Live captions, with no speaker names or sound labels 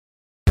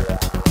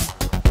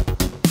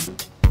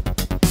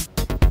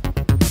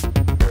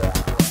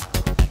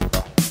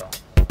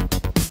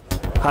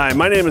Hi,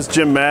 my name is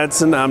Jim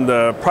Madsen. I'm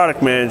the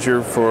product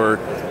manager for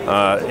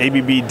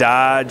ABB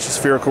Dodge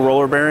spherical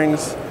roller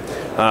bearings.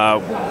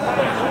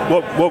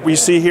 What we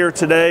see here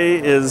today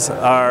is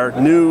our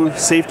new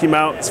safety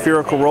mount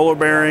spherical roller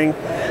bearing.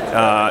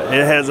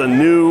 It has a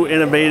new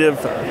innovative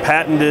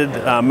patented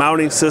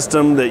mounting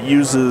system that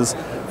uses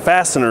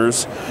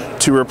fasteners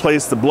to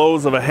replace the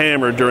blows of a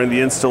hammer during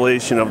the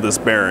installation of this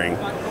bearing.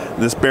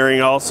 This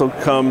bearing also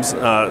comes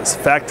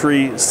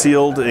factory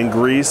sealed and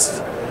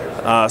greased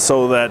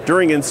so that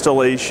during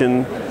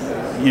installation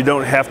you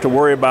don't have to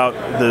worry about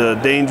the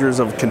dangers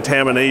of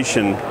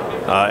contamination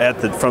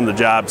from the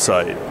job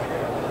site.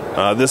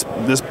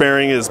 This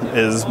bearing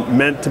is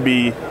meant to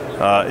be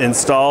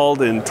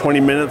installed in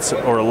 20 minutes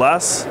or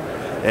less,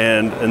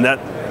 and that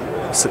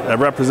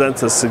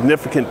represents a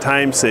significant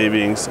time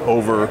savings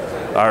over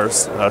our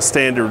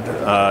standard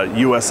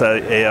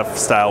USAF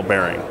style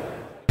bearing.